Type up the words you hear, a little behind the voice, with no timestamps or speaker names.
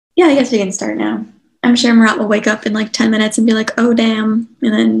Yeah, I guess we can start now. I'm sure Murat will wake up in like 10 minutes and be like, oh, damn,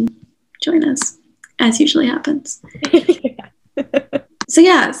 and then join us, as usually happens. So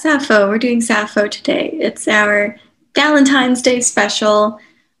yeah, Sappho. We're doing Sappho today. It's our Valentine's Day special.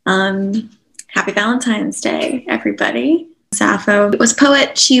 Happy Valentine's Day, everybody. Sappho was a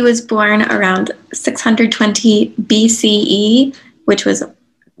poet. She was born around 620 BCE, which was a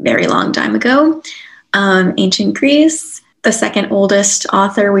very long time ago. Ancient Greece. The second oldest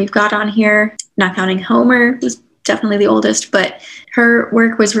author we've got on here, not counting Homer, who's definitely the oldest, but her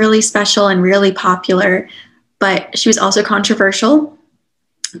work was really special and really popular, but she was also controversial,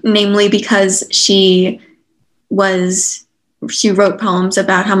 namely because she wrote poems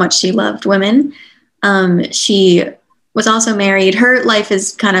about how much she loved women. She was also married. Her life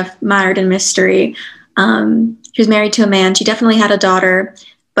is kind of mired in mystery. She was married to a man. She definitely had a daughter,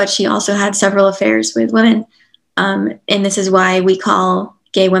 but she also had several affairs with women. And this is why we call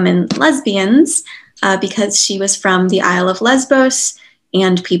gay women lesbians, because she was from the Isle of Lesbos,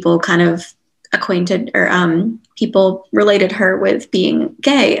 and people kind of acquainted, or people related her with being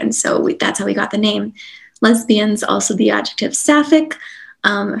gay. And so that's how we got the name lesbians, also the adjective sapphic.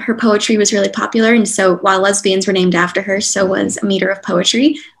 Her poetry was really popular. And so while lesbians were named after her, so was a meter of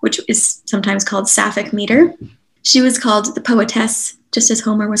poetry, which is sometimes called sapphic meter. She was called the poetess, just as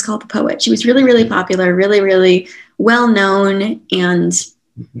Homer was called the poet. She was really, really popular, really, really well known, and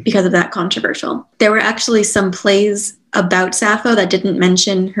because of that, controversial. There were actually some plays about Sappho that didn't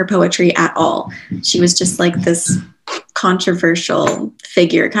mention her poetry at all. She was just like this controversial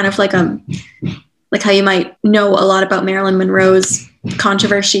figure, kind of like how you might know a lot about Marilyn Monroe's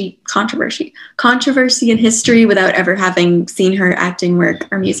controversy in history without ever having seen her acting work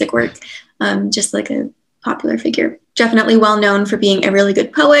or music work. Just like a popular figure. Definitely well known for being a really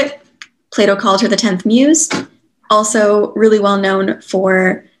good poet. Plato called her the 10th muse. Also really well known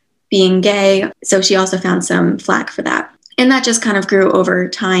for being gay. So she also found some flack for that. And that just kind of grew over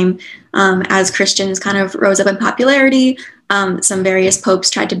time as Christians kind of rose up in popularity. Some various popes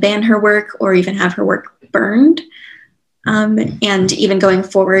tried to ban her work or even have her work burned. And even going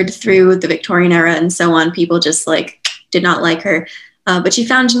forward through the Victorian era and so on, people just did not like her. But she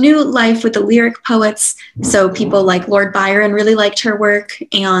found new life with the lyric poets. So people like Lord Byron really liked her work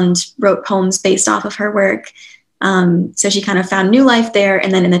and wrote poems based off of her work. So she kind of found new life there.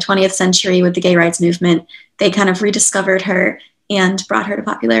 And then in the 20th century with the gay rights movement, they kind of rediscovered her and brought her to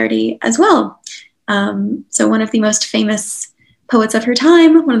popularity as well. So one of the most famous poets of her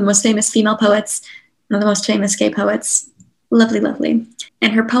time, one of the most famous female poets, one of the most famous gay poets. Lovely, lovely.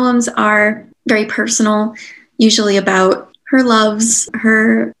 And her poems are very personal, usually about her loves,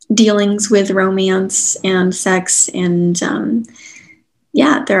 her dealings with romance and sex, and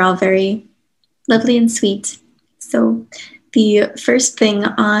they're all very lovely and sweet. So the first thing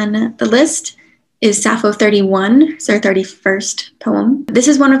on the list is Sappho 31, it's her 31st poem. This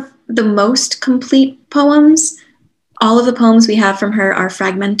is one of the most complete poems. All of the poems we have from her are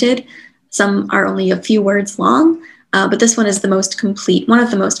fragmented. Some are only a few words long, but this one is the most complete, one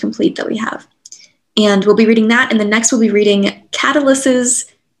of the most complete that we have. And we'll be reading that, and then next we'll be reading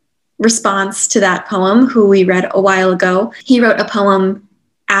Catullus's response to that poem, who we read a while ago. He wrote a poem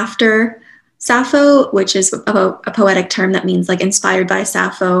after Sappho, which is a poetic term that means like inspired by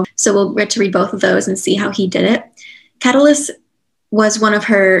Sappho. So we'll get to read both of those and see how he did it. Catullus was one of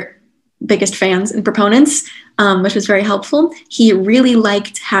her biggest fans and proponents, which was very helpful. He really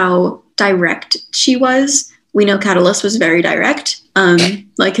liked how direct she was. We know Catullus was very direct,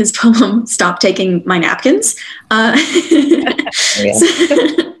 like his poem, Stop Taking My Napkins. Fan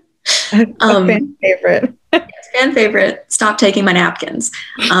favorite. Fan favorite, Stop Taking My Napkins.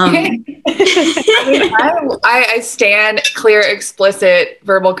 I stand clear, explicit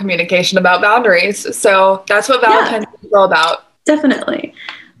verbal communication about boundaries. So that's what Valentine is all about. Definitely.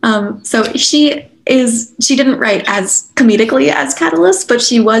 So she didn't write as comedically as Catullus, but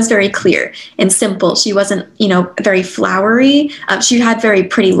she was very clear and simple. She wasn't, very flowery. She had very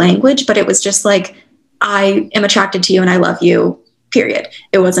pretty language, but it was just like, I am attracted to you and I love you, period.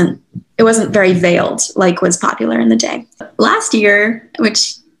 It wasn't very veiled like was popular in the day. Last year,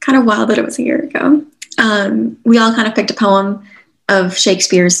 which kind of wild that it was a year ago, we all kind of picked a poem of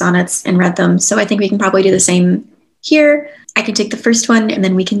Shakespeare's sonnets and read them. So I think we can probably do the same here. I can take the first one and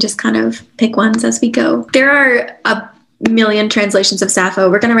then we can just kind of pick ones as we go. There are a million translations of Sappho.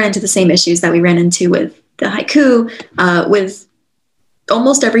 We're going to run into the same issues that we ran into with the haiku, with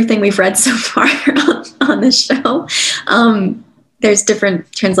almost everything we've read so far on this show. There's different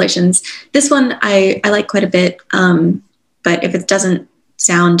translations. This one I like quite a bit, but if it doesn't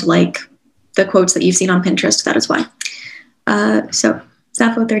sound like the quotes that you've seen on Pinterest, that is why. So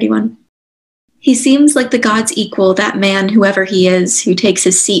Sappho 31. He seems like the god's equal, that man, whoever he is, who takes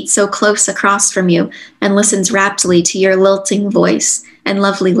his seat so close across from you and listens raptly to your lilting voice and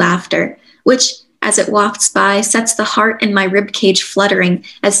lovely laughter, which, as it wafts by, sets the heart in my ribcage fluttering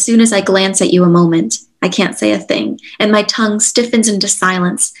as soon as I glance at you a moment. I can't say a thing, and my tongue stiffens into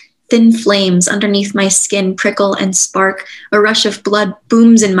silence. Thin flames underneath my skin prickle and spark. A rush of blood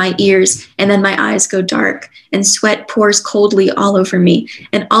booms in my ears, and then my eyes go dark, and sweat pours coldly all over me,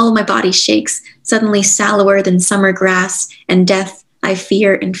 and all my body shakes, suddenly sallower than summer grass, and death, I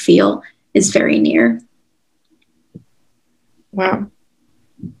fear and feel, is very near. Wow.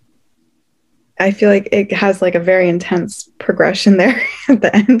 I feel like it has like a very intense progression there at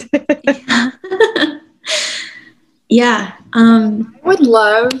the end. Yeah. I would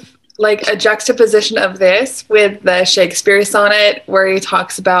love like a juxtaposition of this with the Shakespeare sonnet where he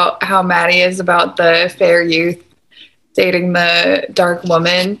talks about how Maddie is about the fair youth dating the dark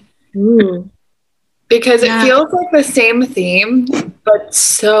woman. Ooh. Because it feels like the same theme, but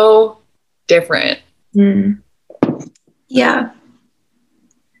so different. Yeah.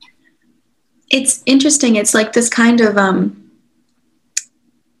 It's interesting. It's like this kind of,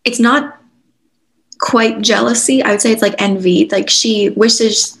 it's not quite jealousy. I would say it's like envy. Like she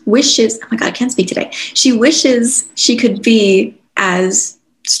wishes, oh my God, I can't speak today. She wishes she could be as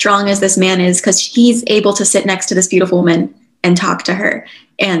strong as this man is because he's able to sit next to this beautiful woman and talk to her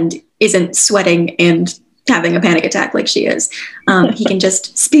and isn't sweating and having a panic attack like she is. He can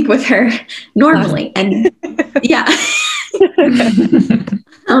just speak with her normally. And yeah.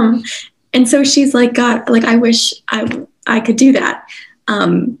 And so she's like, God, like, I wish I could do that.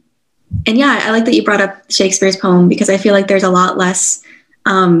 And yeah, I like that you brought up Shakespeare's poem because I feel like there's a lot less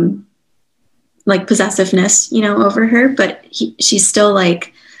like possessiveness, over her, but she's still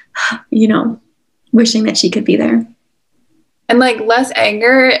like, wishing that she could be there. And like less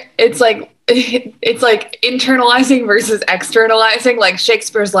anger, it's like internalizing versus externalizing. Like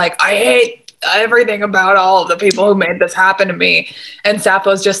Shakespeare's like, I hate everything about all of the people who made this happen to me. And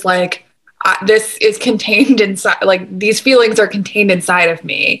Sappho's just like, this is contained inside, like these feelings are contained inside of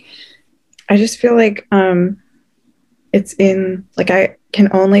me. I just feel like it's in, like, I can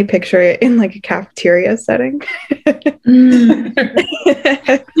only picture it in like a cafeteria setting.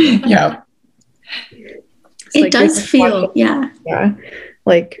 Yeah. It like, does feel, yeah.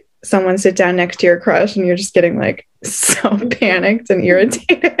 Like someone sit down next to your crush and you're just getting like so panicked and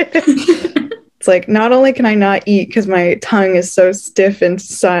irritated. It's like, not only can I not eat because my tongue is so stiff in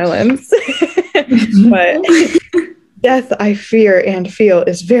silence, but death I fear and feel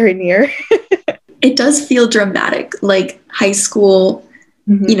is very near. It does feel dramatic, like high school,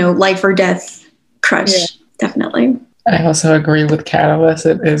 life or death crush. Yeah. Definitely. I also agree with Catullus.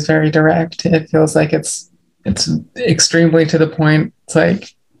 It is very direct. It feels like it's extremely to the point. It's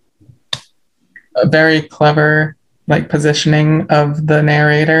like a very clever like positioning of the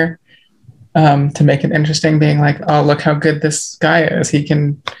narrator to make it interesting, being like, oh, look how good this guy is. He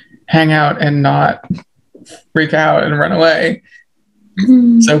can hang out and not freak out and run away.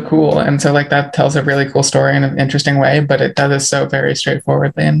 So cool. And so like that tells a really cool story in an interesting way, but it does it so very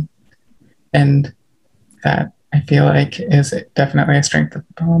straightforwardly. And that I feel like is definitely a strength of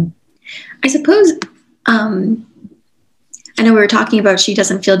the poem. I suppose, I know we were talking about she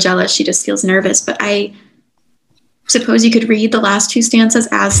doesn't feel jealous, she just feels nervous, but I suppose you could read the last two stanzas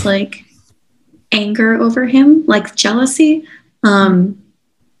as like anger over him, like jealousy.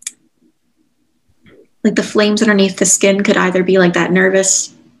 Like the flames underneath the skin could either be like that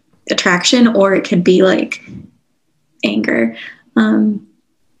nervous attraction or it could be like anger.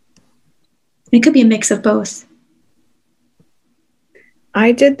 It could be a mix of both.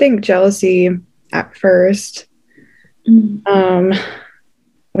 I did think jealousy at first. When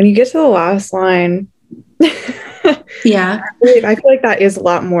you get to the last line, yeah, I feel like that is a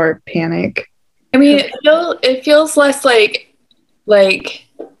lot more panic. I mean, it feels less like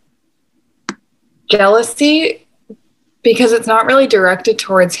jealousy because it's not really directed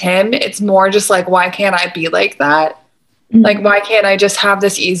towards him. It's more just like, why can't I be like that? Like, why can't I just have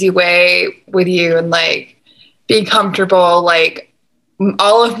this easy way with you and like be comfortable? Like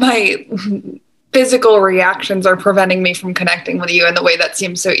all of my physical reactions are preventing me from connecting with you in the way that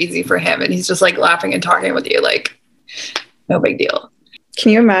seems so easy for him. And he's just like laughing and talking with you. Like, no big deal.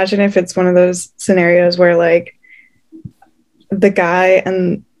 Can you imagine if it's one of those scenarios where like the guy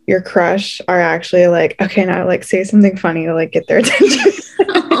and your crush are actually like, okay, now like say something funny to like get their attention.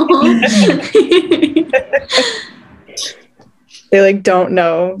 They like don't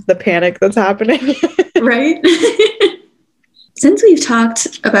know the panic that's happening. Right. Since we've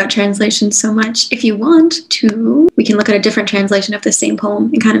talked about translation so much, if you want to, we can look at a different translation of the same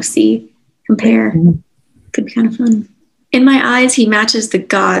poem and kind of compare. Could be kind of fun. In my eyes, he matches the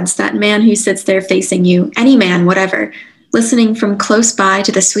gods, that man who sits there facing you, any man, whatever, listening from close by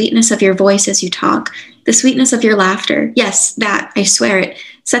to the sweetness of your voice as you talk, the sweetness of your laughter. Yes, that, I swear it,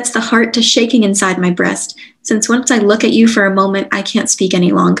 sets the heart to shaking inside my breast, since once I look at you for a moment, I can't speak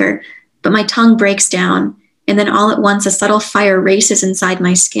any longer, but my tongue breaks down, and then all at once a subtle fire races inside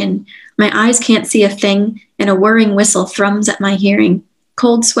my skin. My eyes can't see a thing, and a whirring whistle thrums at my hearing.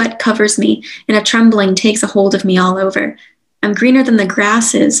 Cold sweat covers me, and a trembling takes a hold of me all over. I'm greener than the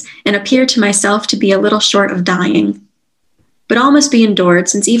grasses, and appear to myself to be a little short of dying. But all must be endured,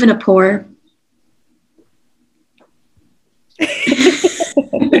 since even a poor... And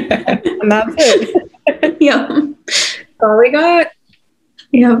that's it. Yeah. That's all we got.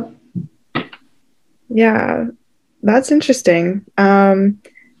 Yeah. Yeah, that's interesting. It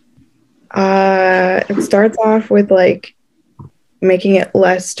starts off with like making it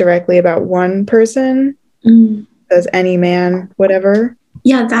less directly about one person. Says any man, whatever.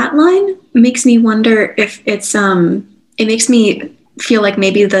 Yeah, that line makes me wonder if it's it makes me feel like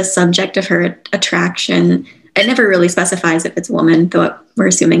maybe the subject of her attraction, it never really specifies if it's a woman, though we're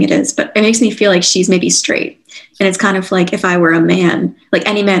assuming it is, but it makes me feel like she's maybe straight. And it's kind of like if I were a man, like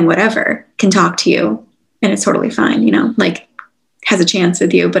any man, whatever, can talk to you and it's totally fine, you know, like has a chance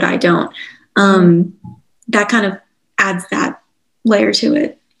with you, but I don't. That kind of adds that layer to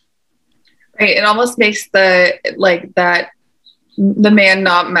it. Right. It almost makes the man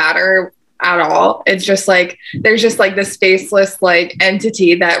not matter at all. It's just like, there's just like this faceless like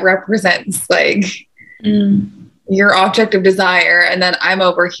entity that represents like your object of desire. And then I'm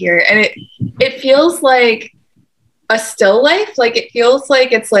over here. And it feels like a still life. Like it feels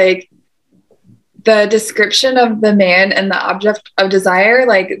like it's like the description of the man and the object of desire.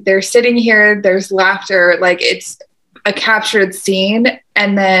 Like they're sitting here, there's laughter, like it's a captured scene.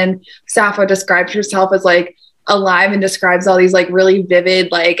 And then Sappho describes herself as like alive and describes all these like really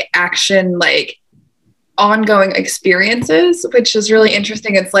vivid, like action, like ongoing experiences, which is really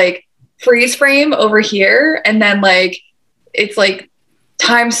interesting. It's like freeze frame over here. And then like, it's like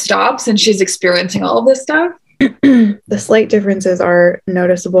time stops and she's experiencing all of this stuff. The slight differences are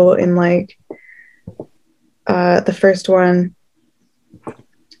noticeable in like the first one,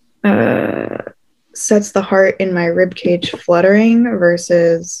 sets the heart in my ribcage fluttering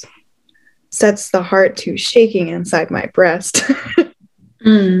versus sets the heart to shaking inside my breast.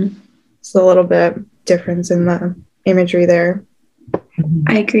 It's a little bit difference in the imagery there.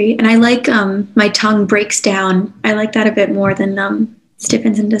 I agree. And I like my tongue breaks down. I like that a bit more than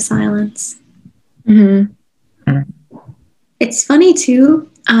stiffens into silence. It's funny too.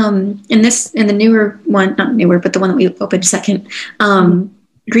 In the newer one, not newer, but the one that we opened second,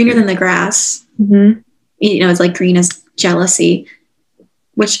 greener than the grass. You know, it's like green as jealousy,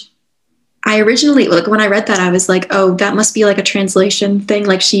 which I originally, like when I read that, I was like, oh, that must be like a translation thing.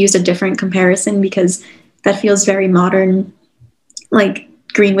 Like she used a different comparison because that feels very modern, like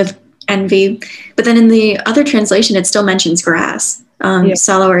green with envy. But then in the other translation, it still mentions grass,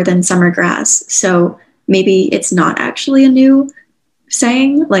 sallower than summer grass. So maybe it's not actually a new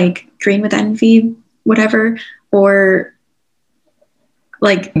saying, like green with envy, whatever, or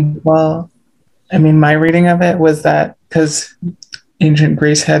like. Well, I mean, my reading of it was that because ancient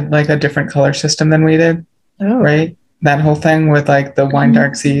Greece had like a different color system than we did, right? That whole thing with like the wine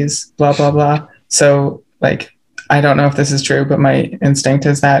dark seas, blah, blah, blah. So like, I don't know if this is true, but my instinct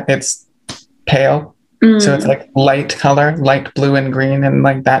is that it's pale. So it's like light color, light blue and green, and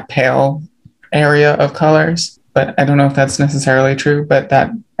like that pale area of colors. But I don't know if that's necessarily true, but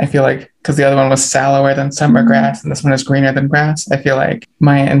that I feel like because the other one was sallower than summer grass and this one is greener than grass, I feel like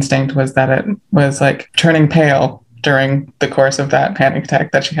my instinct was that it was like turning pale during the course of that panic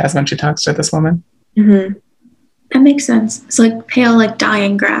attack that she has when she talks to this woman. That makes sense. It's like pale, like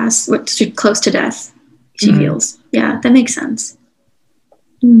dying grass, which is close to death, she feels. Yeah, that makes sense.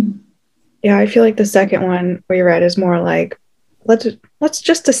 Yeah, I feel like the second one we read is more like, let's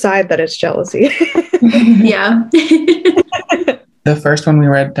just decide that it's jealousy. Yeah. The first one we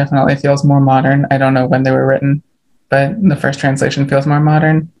read definitely feels more modern. I don't know when they were written, but the first translation feels more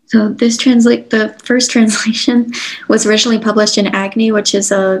modern. So the first translation was originally published in Agni, which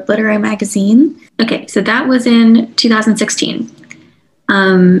is a literary magazine. Okay, so that was in 2016.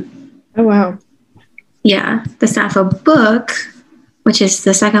 Oh, wow. Yeah, the Sappho book, which is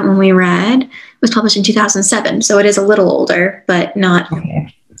the second one we read, was published in 2007. So it is a little older, but not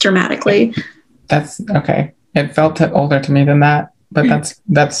dramatically. That's okay. It felt older to me than that, but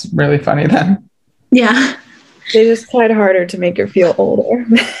that's really funny then. Yeah. They just tried harder to make her feel older.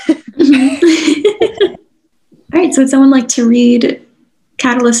 All right, so would someone like to read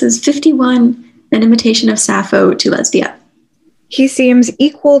Catullus's 51, An Imitation of Sappho to Lesbia? He seems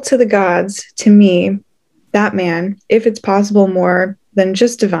equal to the gods to me, that man, if it's possible more than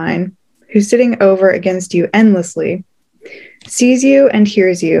just divine, who's sitting over against you endlessly, sees you and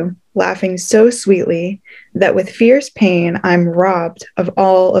hears you, laughing so sweetly that with fierce pain I'm robbed of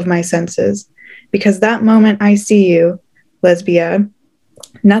all of my senses, because that moment I see you, Lesbia,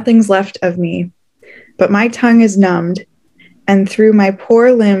 nothing's left of me, but my tongue is numbed, and through my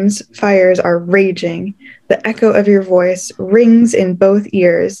poor limbs fires are raging. The echo of your voice rings in both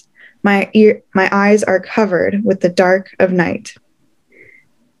ears. My eyes are covered with the dark of night.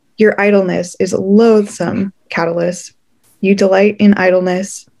 Your idleness is loathsome, Catullus. You delight in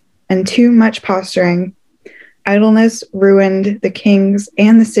idleness and too much posturing. Idleness ruined the kings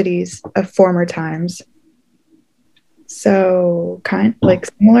and the cities of former times. So, kind like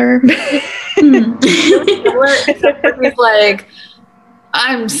similar. He's like,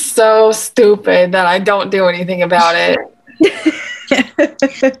 I'm so stupid that I don't do anything about it.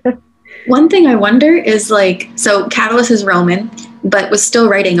 One thing I wonder is like, so Catullus is Roman, but was still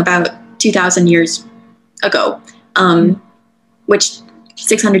writing about 2,000 years ago, which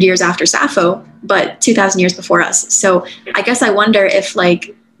 600 years after Sappho, but 2,000 years before us. So I guess I wonder if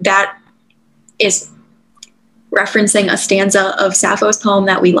like that is referencing a stanza of Sappho's poem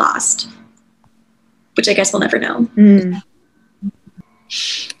that we lost, which I guess we'll never know.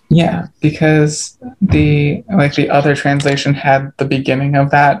 Yeah, because the other translation had the beginning of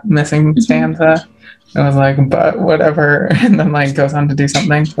that missing stanza. It was like, but whatever, and then like goes on to do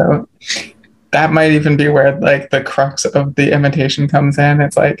something. So that might even be where like the crux of the imitation comes in.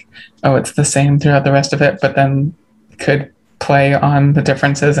 It's like, oh, it's the same throughout the rest of it, but then could play on the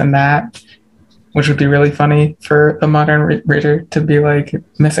differences in that, which would be really funny for the modern reader to be like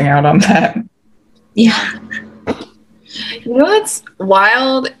missing out on that. Yeah. You know what's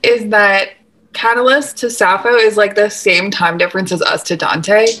wild is that Catullus to Sappho is like the same time difference as us to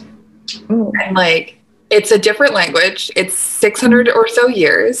Dante. Oh. And like, it's a different language. It's 600 or so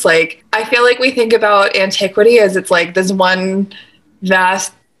years. Like, I feel like we think about antiquity as it's like this one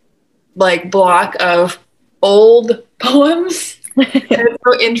vast like block of old poems. And it's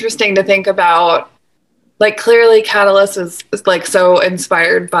so interesting to think about. Like, clearly Catullus is like so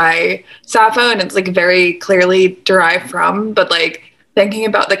inspired by Sappho, and it's like very clearly derived from, but like thinking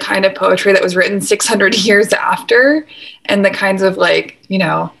about the kind of poetry that was written 600 years after, and the kinds of like, you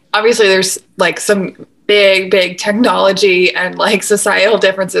know, obviously there's like some big technology and like societal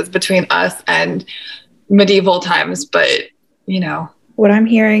differences between us and medieval times, but you know. What I'm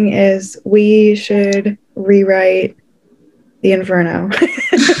hearing is we should rewrite the Inferno.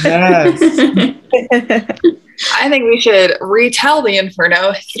 Yes. I think we should retell the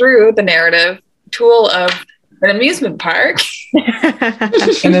Inferno through the narrative tool of an amusement park.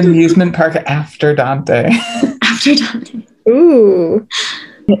 An amusement park after Dante. After Dante. Ooh.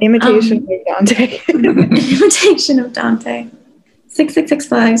 An imitation of Dante. An imitation of Dante.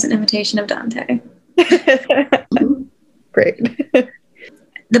 6665 is an imitation of Dante. Great.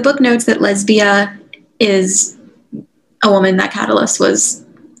 The book notes that Lesbia is a woman that Catullus was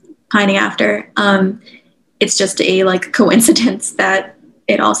pining after. It's just a like coincidence that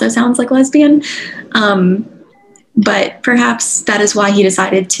it also sounds like lesbian. But perhaps that is why he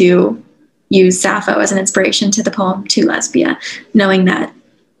decided to use Sappho as an inspiration to the poem to Lesbia, knowing that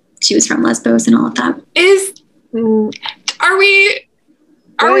she was from Lesbos and all of that. Are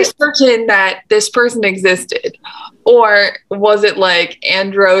we certain that this person existed? Or was it like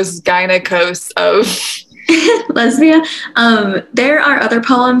Andros Gynekos of Lesbia? There are other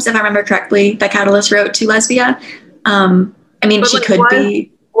poems, if I remember correctly, that Catullus wrote to Lesbia. I mean, she could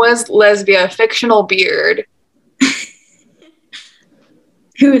be. Was Lesbia a fictional beard?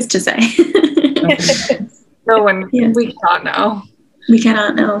 Who is to say? No one. Yeah. We cannot know. We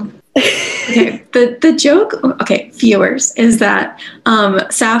cannot know. Okay, the joke, okay, viewers, is that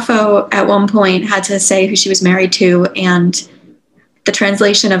Sappho at one point had to say who she was married to, and the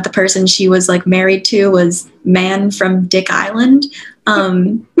translation of the person she was like married to was man from Dick Island.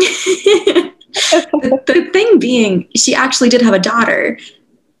 The thing being, she actually did have a daughter,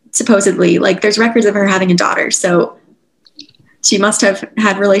 supposedly. Like, there's records of her having a daughter, so she must have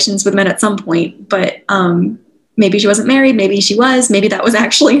had relations with men at some point, but maybe she wasn't married, maybe she was, maybe that was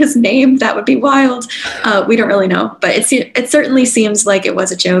actually his name. That would be wild. We don't really know, but it certainly seems like it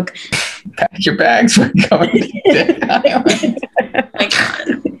was a joke. Pack your bags, we're going to Dick Island. My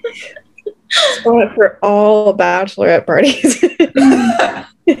God. Spot for all bachelorette parties.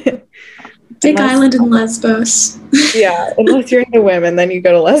 Dick Island and Lesbos. Yeah, unless you're into women, then you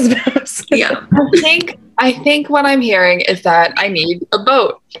go to Lesbos. Yeah. I think what I'm hearing is that I need a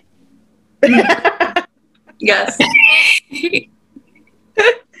boat. Yes. We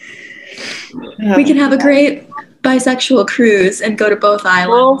can have a great bisexual cruise and go to both Go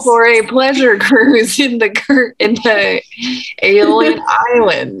islands. for a pleasure cruise in the alien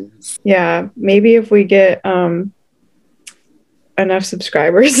islands. Yeah, maybe if we get enough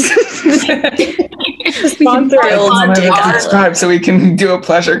subscribers. Sponsor subscribe so we can do a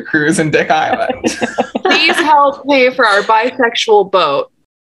pleasure cruise in Dick Island. Please help pay for our bisexual boat.